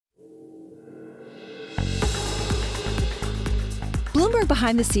Bloomberg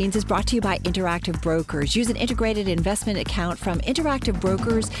Behind the Scenes is brought to you by Interactive Brokers. Use an integrated investment account from Interactive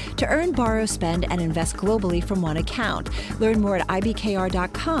Brokers to earn, borrow, spend, and invest globally from one account. Learn more at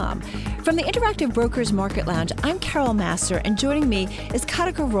ibkr.com. From the Interactive Brokers Market Lounge, I'm Carol Massar, and joining me is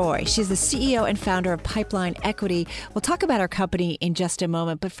Katika Roy. She's the CEO and founder of Pipeline Equity. We'll talk about our company in just a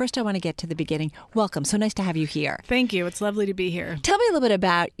moment, but first I want to get to the beginning. Welcome. So nice to have you here. Thank you. It's lovely to be here. Tell me a little bit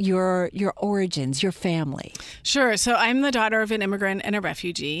about your origins, your family. Sure. So I'm the daughter of an immigrant and a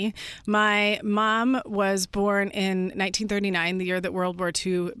refugee. My mom was born in 1939, the year that World War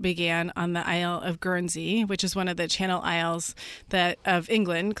II began, on the Isle of Guernsey, which is one of the Channel Isles of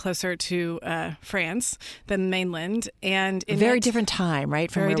England, closer to France than mainland. And in very different time,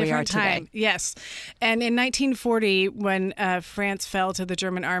 right, from where we are today. Yes. And in 1940, when France fell to the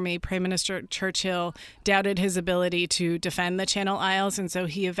German army, Prime Minister Churchill doubted his ability to defend the Channel Isles, and so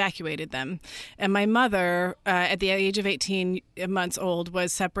he evacuated them. And my mother, at the age of 18 months old,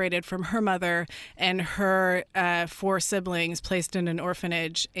 was separated from her mother and her 4 siblings, placed in an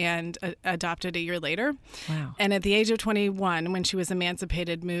orphanage and adopted a year later. Wow. And at the age of 21, when she was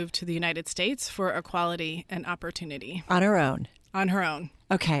emancipated, moved to the United States for equality and opportunity. On her own? On her own.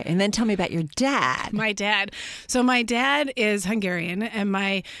 Okay, and then tell me about your dad. My dad. So my dad is Hungarian, and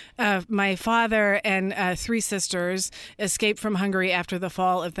my father and 3 sisters escaped from Hungary after the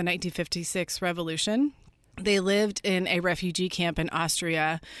fall of the 1956 revolution. They lived in a refugee camp in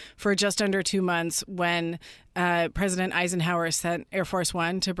Austria for just under 2 months when President Eisenhower sent Air Force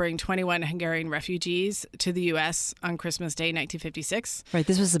One to bring 21 Hungarian refugees to the U.S. on Christmas Day, 1956. Right.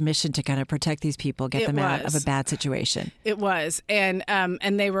 This was a mission to kind of protect these people, get them out of a bad situation. It was. And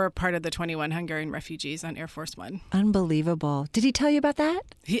they were part of the 21 Hungarian refugees on Air Force One. Unbelievable. Did he tell you about that?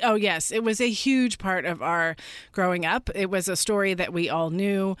 Oh, yes. It was a huge part of our growing up. It was a story that we all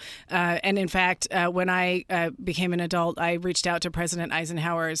knew. And in fact, when I became an adult, I reached out to President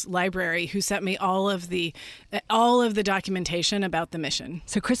Eisenhower's library, who sent me all of the documentation about the mission.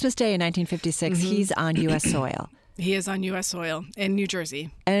 So Christmas Day in 1956, he's on U.S. soil. He is on U.S. soil in New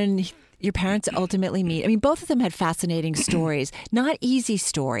Jersey. And your parents ultimately meet. I mean, both of them had fascinating stories, not easy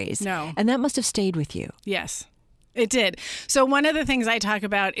stories. No. And that must have stayed with you. Yes. It did. So one of the things I talk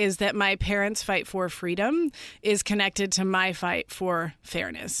about is that my parents' fight for freedom is connected to my fight for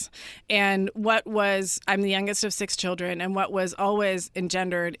fairness. And I'm the youngest of 6 children, and what was always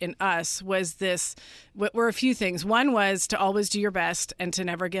engendered in us was were a few things. One was to always do your best and to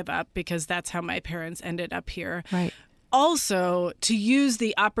never give up, because that's how my parents ended up here. Right. Also, to use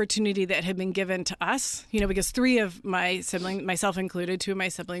the opportunity that had been given to us, because 3 of my siblings, myself included, 2 of my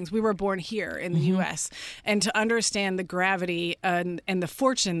siblings, we were born here in the U.S. And to understand the gravity and the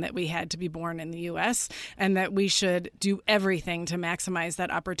fortune that we had to be born in the U.S. and that we should do everything to maximize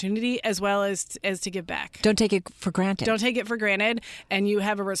that opportunity as well as to give back. Don't take it for granted. Don't take it for granted, and you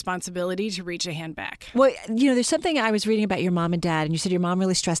have a responsibility to reach a hand back. Well, there's something I was reading about your mom and dad, and you said your mom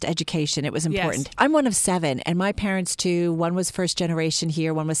really stressed education. It was important. Yes. I'm one of 7, and my parents too. One was first generation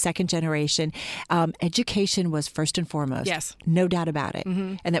here, one was second generation. Education was first and foremost. Yes. No doubt about it.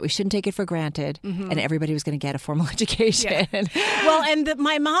 Mm-hmm. And that we shouldn't take it for granted, and everybody was going to get a formal education. Yeah. Well, and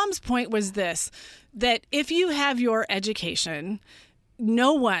my mom's point was this, that if you have your education,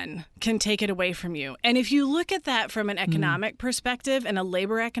 no one can take it away from you. And if you look at that from an economic perspective and a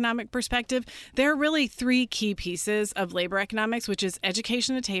labor economic perspective, there are really 3 key pieces of labor economics, which is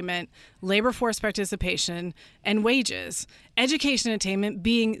education attainment, labor force participation, and wages. Education attainment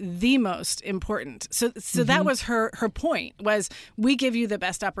being the most important. So that was her point, was we give you the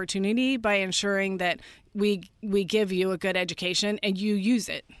best opportunity by ensuring that we give you a good education and you use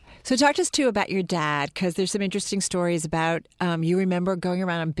it. So talk to us, too, about your dad, because there's some interesting stories about you remember going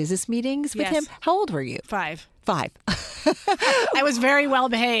around on business meetings with him. How old were you? 5. 5. I was very well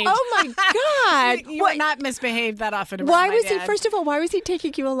behaved. Oh, my God. You were not misbehaved that often. Why was he, first of all, why was he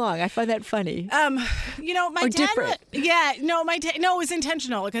taking you along? I find that funny. My or dad. Different. No, it was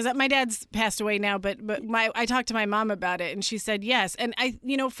intentional, because my dad's passed away now, but I talked to my mom about it, and she said yes. And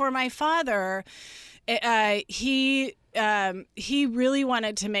for my father, he really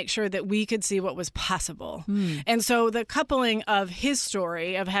wanted to make sure that we could see what was possible. And so the coupling of his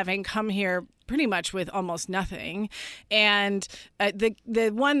story of having come here pretty much with almost nothing, and the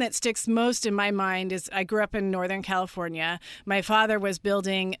one that sticks most in my mind is I grew up in Northern California. My father was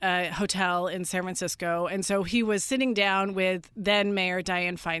building a hotel in San Francisco, and so he was sitting down with then Mayor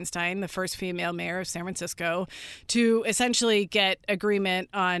Dianne Feinstein, the first female mayor of San Francisco, to essentially get agreement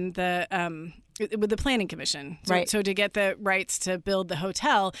on with the planning commission. Right. So to get the rights to build the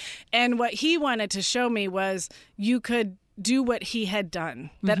hotel. And what he wanted to show me was you could do what he had done,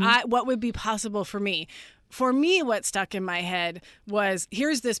 that what would be possible for me. for me, what stuck in my head was,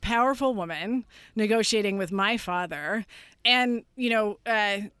 here's this powerful woman negotiating with my father. And,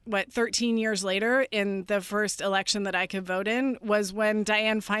 13 years later, in the first election that I could vote in, was when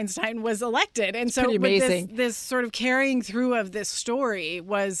Dianne Feinstein was elected. And so this sort of carrying through of this story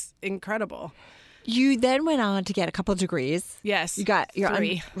was incredible. You then went on to get a couple of degrees. Yes. You got your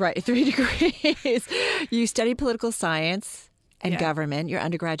 3. 3 degrees. You studied political science and government, your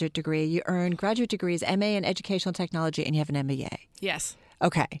undergraduate degree. You earned graduate degrees, MA in educational technology, and you have an MBA. Yes.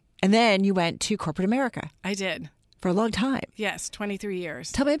 Okay. And then you went to corporate America. I did. For a long time. Yes, 23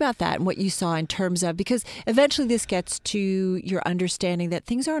 years. Tell me about that and what you saw in terms of, because eventually this gets to your understanding that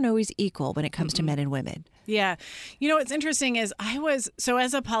things aren't always equal when it comes to men and women. Yeah. What's interesting is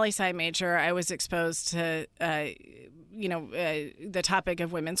as a poli-sci major, I was exposed to, the topic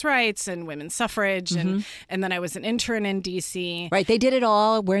of women's rights and women's suffrage. And then I was an intern in D.C. Right. They did it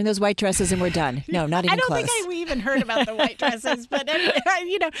all, wearing those white dresses, and we're done. No, not even close. I don't think we even heard about the white dresses, but,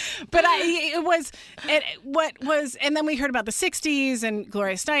 and then we heard about the 60s and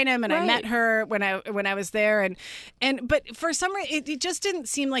Gloria Steinem, and I met her when I was there. But for some reason, it just didn't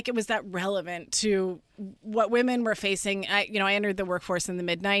seem like it was that relevant to what women were facing. I entered the workforce in the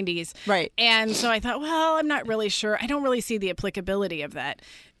mid-90s. Right. And so I thought, well, I'm not really sure. I don't really see the applicability of that.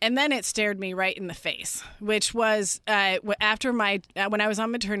 And then it stared me right in the face, which was after when I was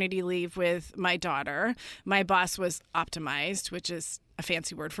on maternity leave with my daughter, my boss was optimized, which is a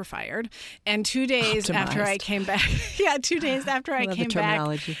fancy word for fired. And 2 days after I came back, 2 days after I came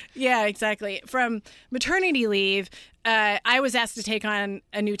back, exactly, from maternity leave, I was asked to take on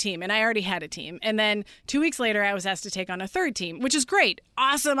a new team, and I already had a team. And then 2 weeks later, I was asked to take on a third team, which is great.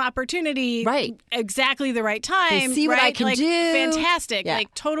 Awesome opportunity. Right. Exactly the right time. They see what I can do. Fantastic. Yeah.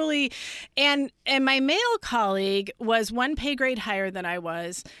 Totally. And my male colleague was one pay grade higher than I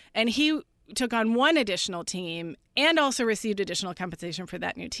was, and he took on one additional team and also received additional compensation for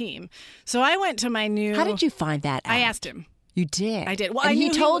that new team. So I went to my new... How did you find that out? I asked him. You did? I did. Well, and he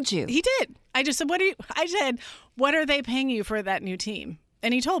told you? He did. I just said, I said, what are they paying you for that new team?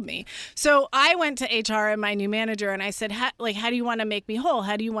 And he told me. So I went to HR and my new manager, and I said, how do you want to make me whole?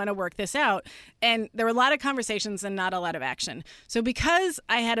 How do you want to work this out? And there were a lot of conversations and not a lot of action. So because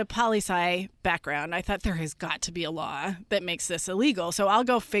I had a poli-sci background, I thought there has got to be a law that makes this illegal. So I'll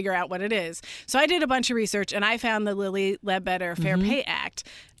go figure out what it is. So I did a bunch of research, and I found the Lilly Ledbetter Fair Pay Act.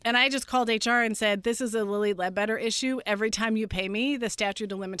 And I just called HR and said, this is a Lilly Ledbetter issue. Every time you pay me, the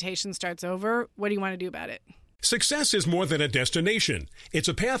statute of limitations starts over. What do you want to do about it? Success is more than a destination. It's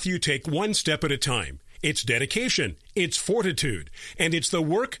a path you take one step at a time. It's dedication, it's fortitude, and it's the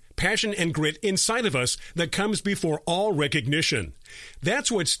work, passion, and grit inside of us that comes before all recognition.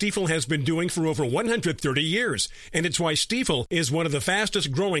 That's what Stifel has been doing for over 130 years, and it's why Stifel is one of the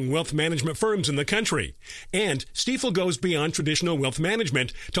fastest growing wealth management firms in the country. And Stifel goes beyond traditional wealth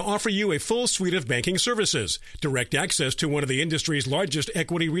management to offer you a full suite of banking services, direct access to one of the industry's largest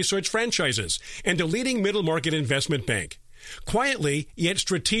equity research franchises, and a leading middle market investment bank. Quietly, yet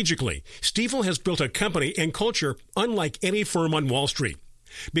strategically, Stifel has built a company and culture unlike any firm on Wall Street.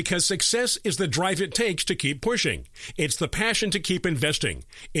 Because success is the drive it takes to keep pushing. It's the passion to keep investing.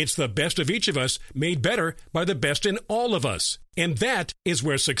 It's the best of each of us made better by the best in all of us. And that is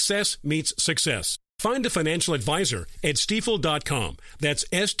where success meets success. Find a financial advisor at Stifel.com. That's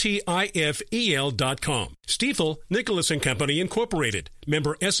Stifel.com. Stifel, Nicholas & Company, Incorporated.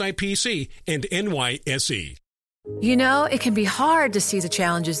 Member SIPC and NYSE. You know, it can be hard to see the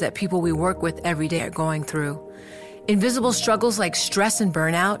challenges that people we work with every day are going through. Invisible struggles like stress and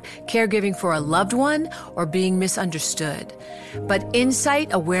burnout, caregiving for a loved one, or being misunderstood. But insight,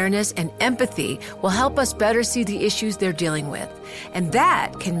 awareness, and empathy will help us better see the issues they're dealing with. And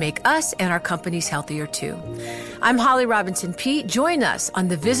that can make us and our companies healthier too. I'm Holly Robinson Peete. Join us on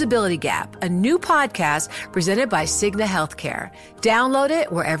The Visibility Gap, a new podcast presented by Cigna Healthcare. Download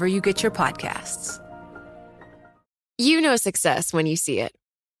it wherever you get your podcasts. You know success when you see it.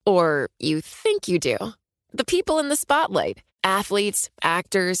 Or you think you do. The people in the spotlight, athletes,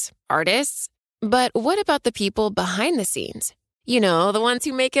 actors, artists. But what about the people behind the scenes? You know, the ones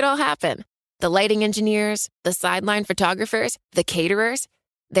who make it all happen. The lighting engineers, the sideline photographers, the caterers.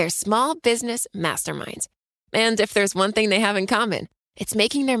 They're small business masterminds. And if there's one thing they have in common, it's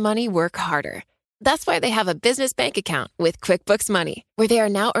making their money work harder. That's why they have a business bank account with QuickBooks Money, where they are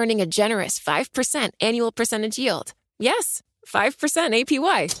now earning a generous 5% annual percentage yield. Yes, 5%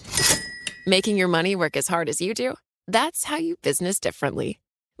 APY. Making your money work as hard as you do? That's how you business differently.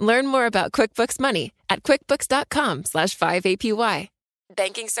 Learn more about QuickBooks Money at QuickBooks.com/5APY.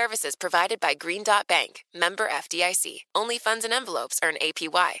 Banking services provided by Green Dot Bank, member FDIC. Only funds and envelopes earn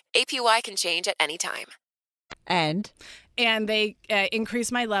APY. APY can change at any time. And they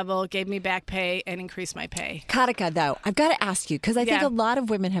increased my level, gave me back pay, and increased my pay. Katika, though, I've got to ask you, because I think Yeah. a lot of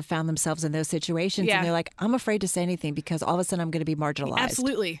women have found themselves in those situations, Yeah. and they're like, I'm afraid to say anything because all of a sudden I'm going to be marginalized.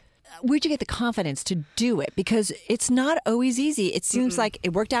 Absolutely. Where'd you get the confidence to do it? Because it's not always easy. It seems like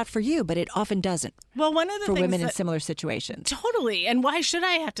it worked out for you, but it often doesn't Well, one of the for things women in that, similar situations. totally. And why should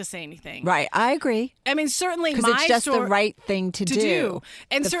I have to say anything? Right. I agree. I mean, certainly Because my it's just the story- right thing to do.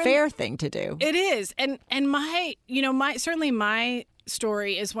 And the certainly- fair thing to do. It is. And my, certainly my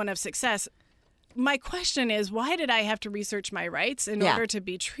story is one of success. My question is, why did I have to research my rights in Yeah. order to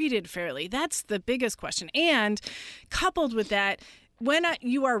be treated fairly? That's the biggest question. And coupled with that, when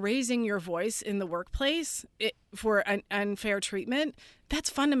you are raising your voice in the workplace for an unfair treatment, that's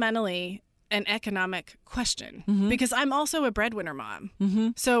fundamentally an economic question. Because I'm also a breadwinner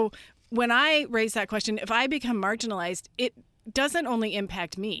mom. So when I raise that question, if I become marginalized, it doesn't only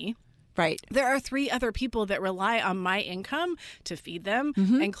impact me. Right. There are 3 other people that rely on my income to feed them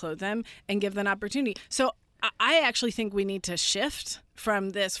and clothe them and give them opportunity. So I actually think we need to shift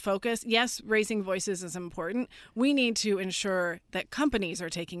from this focus. Yes, raising voices is important. We need to ensure that companies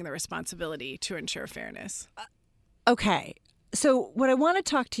are taking the responsibility to ensure fairness. Okay. So what I want to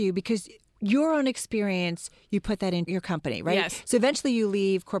talk to you, because your own experience, you put that in your company, right? Yes. So eventually you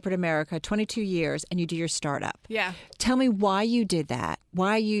leave corporate America, 22 years, and you do your startup. Yeah. Tell me why you did that,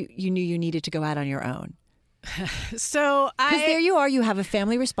 why you knew you needed to go out on your own. So Because there you are, you have a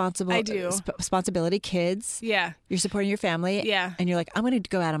family I do. responsibility, kids. Yeah. You're supporting your family. Yeah. And you're like, I'm going to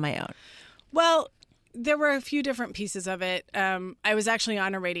go out on my own. Well, there were a few different pieces of it. I was actually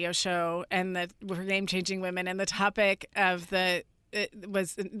on a radio show, and we're Name Changing Women, and the topic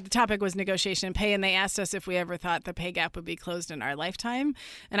was negotiation and pay, and they asked us if we ever thought the pay gap would be closed in our lifetime.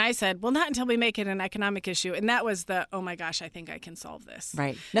 And I said, well, not until we make it an economic issue. And that was oh my gosh, I think I can solve this.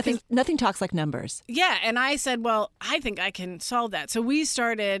 Right. Nothing talks like numbers. Yeah. And I said, well, I think I can solve that. So we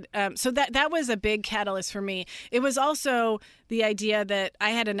started, so that was a big catalyst for me. It was also the idea that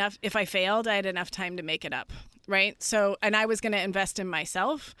if I failed, I had enough time to make it up. Right. So, and I was going to invest in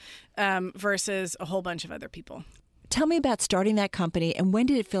myself versus a whole bunch of other people. Tell me about starting that company, and when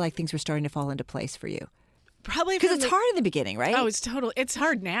did it feel like things were starting to fall into place for you? Probably Because it's hard in the beginning, right? Oh, it's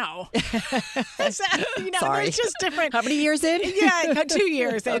hard now. Sorry. It's just different. How many years in? Yeah, 2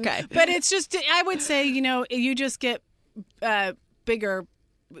 years in. Okay. But it's just, I would say, you just get bigger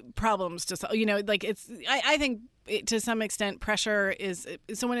problems to solve. I think to some extent pressure is,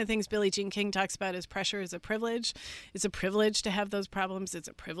 so one of the things Billie Jean King talks about is pressure is a privilege. It's a privilege to have those problems. It's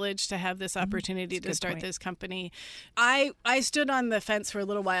a privilege to have this opportunity to start this company. I stood on the fence for a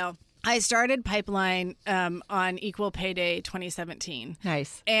little while. I started Pipeline on Equal Pay Day 2017.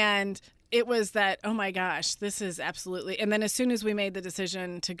 Nice. And it was that, oh my gosh, this is absolutely. And then as soon as we made the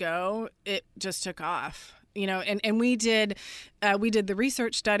decision to go, it just took off. And we did the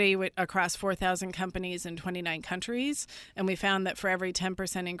research study across 4,000 companies in 29 countries, and we found that for every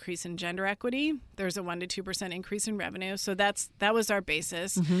 10% increase in gender equity, there's a 1% to 2% increase in revenue. So that was our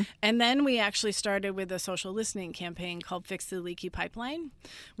basis. And then we actually started with a social listening campaign called Fix the Leaky Pipeline,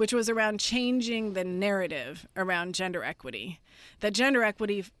 which was around changing the narrative around gender equity. That gender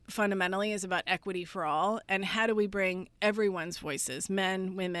equity fundamentally is about equity for all, and how do we bring everyone's voices,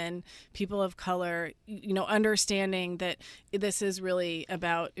 men, women, people of color, understanding that this is really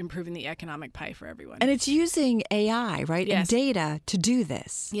about improving the economic pie for everyone. And it's using AI, right? Yes. And data to do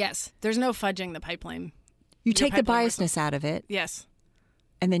this. Yes. There's no fudging the pipeline. You take the pipeline biasness out of it, Yes.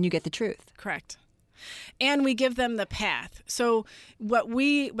 and then you get the truth. Correct. And we give them the path. So what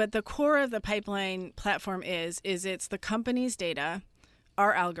the core of the Pipeline platform is it's the company's data,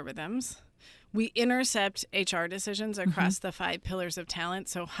 our algorithms. We intercept HR decisions across the 5 pillars of talent.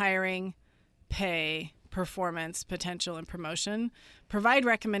 So hiring, pay, performance, potential, and promotion, provide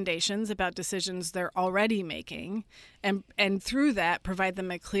recommendations about decisions they're already making, and through that, provide them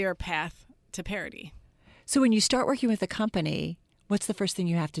a clear path to parity. So when you start working with a company, what's the first thing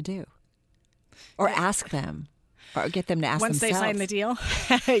you have to do? Or ask them, or get them to ask Once themselves. they sign the deal.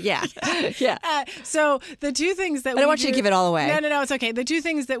 Yeah. Yeah. So the 2 things that I don't want you to give it all away. No, it's okay. The 2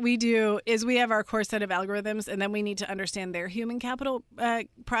 things that we do is we have our core set of algorithms, and then we need to understand their human capital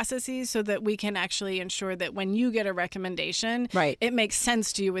processes so that we can actually ensure that when you get a recommendation, Right. it makes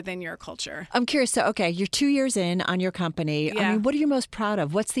sense to you within your culture. I'm curious. So, okay, you're 2 years in on your company. Yeah. I mean, what are you most proud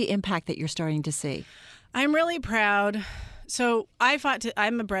of? What's the impact that you're starting to see? I'm really proud. So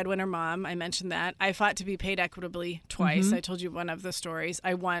I'm a breadwinner mom. I mentioned that. I fought to be paid equitably twice. I told you one of the stories.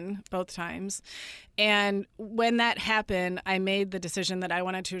 I won both times. And when that happened, I made the decision that I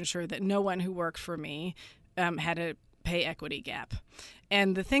wanted to ensure that no one who worked for me had a pay equity gap.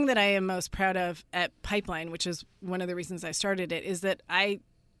 And the thing that I am most proud of at Pipeline, which is one of the reasons I started it, is that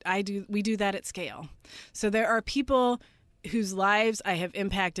we do that at scale. So there are people whose lives I have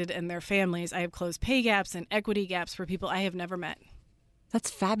impacted and their families. I have closed pay gaps and equity gaps for people I have never met.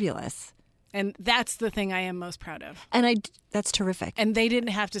 That's fabulous. And that's the thing I am most proud of. And that's terrific. And they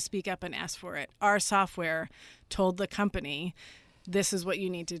didn't have to speak up and ask for it. Our software told the company, this is what you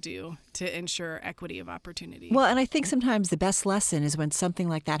need to do to ensure equity of opportunity. Well, and I think sometimes the best lesson is when something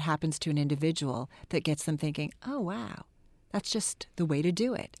like that happens to an individual that gets them thinking, oh, wow, that's just the way to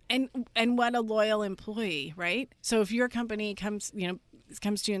do it. And what a loyal employee, right? So if your company comes to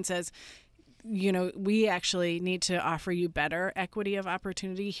you and says, we actually need to offer you better equity of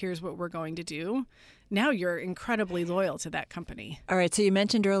opportunity. Here's what we're going to do. Now you're incredibly loyal to that company. All right. So you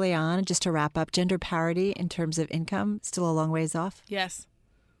mentioned early on, just to wrap up, gender parity in terms of income, still a long ways off? Yes.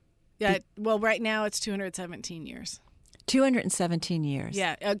 Yeah. Well, right now it's 217 years. 217 years.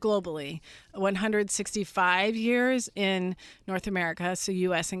 Yeah, globally. 165 years in North America, so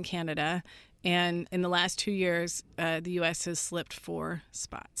U.S. and Canada. And in the last 2 years, the U.S. has slipped 4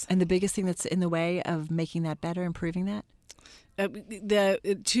 spots. And the biggest thing that's in the way of making that better, improving that?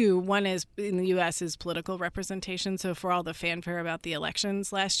 One is in the U.S. is political representation. So for all the fanfare about the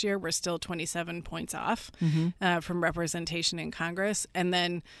elections last year, we're still 27 points off from representation in Congress. And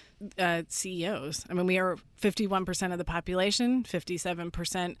then CEOs. I mean, we are 51% of the population,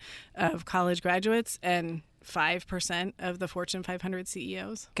 57% of college graduates, and 5% of the Fortune 500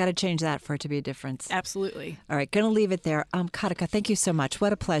 CEOs. Got to change that for it to be a difference. Absolutely. All right, going to leave it there. Katika, thank you so much.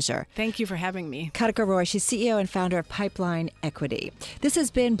 What a pleasure. Thank you for having me. Katika Roy, she's CEO and founder of Pipeline Equity. This has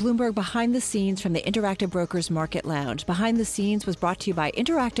been Bloomberg Behind the Scenes from the Interactive Brokers Market Lounge. Behind the Scenes was brought to you by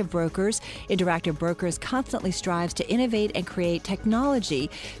Interactive Brokers. Interactive Brokers constantly strives to innovate and create technology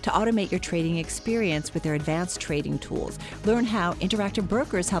to automate your trading experience with their advanced trading tools. Learn how Interactive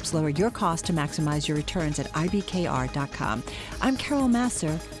Brokers helps lower your cost to maximize your returns at ibkr.com. I'm Carol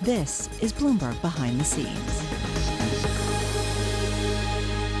Massar. This is Bloomberg Behind the Scenes.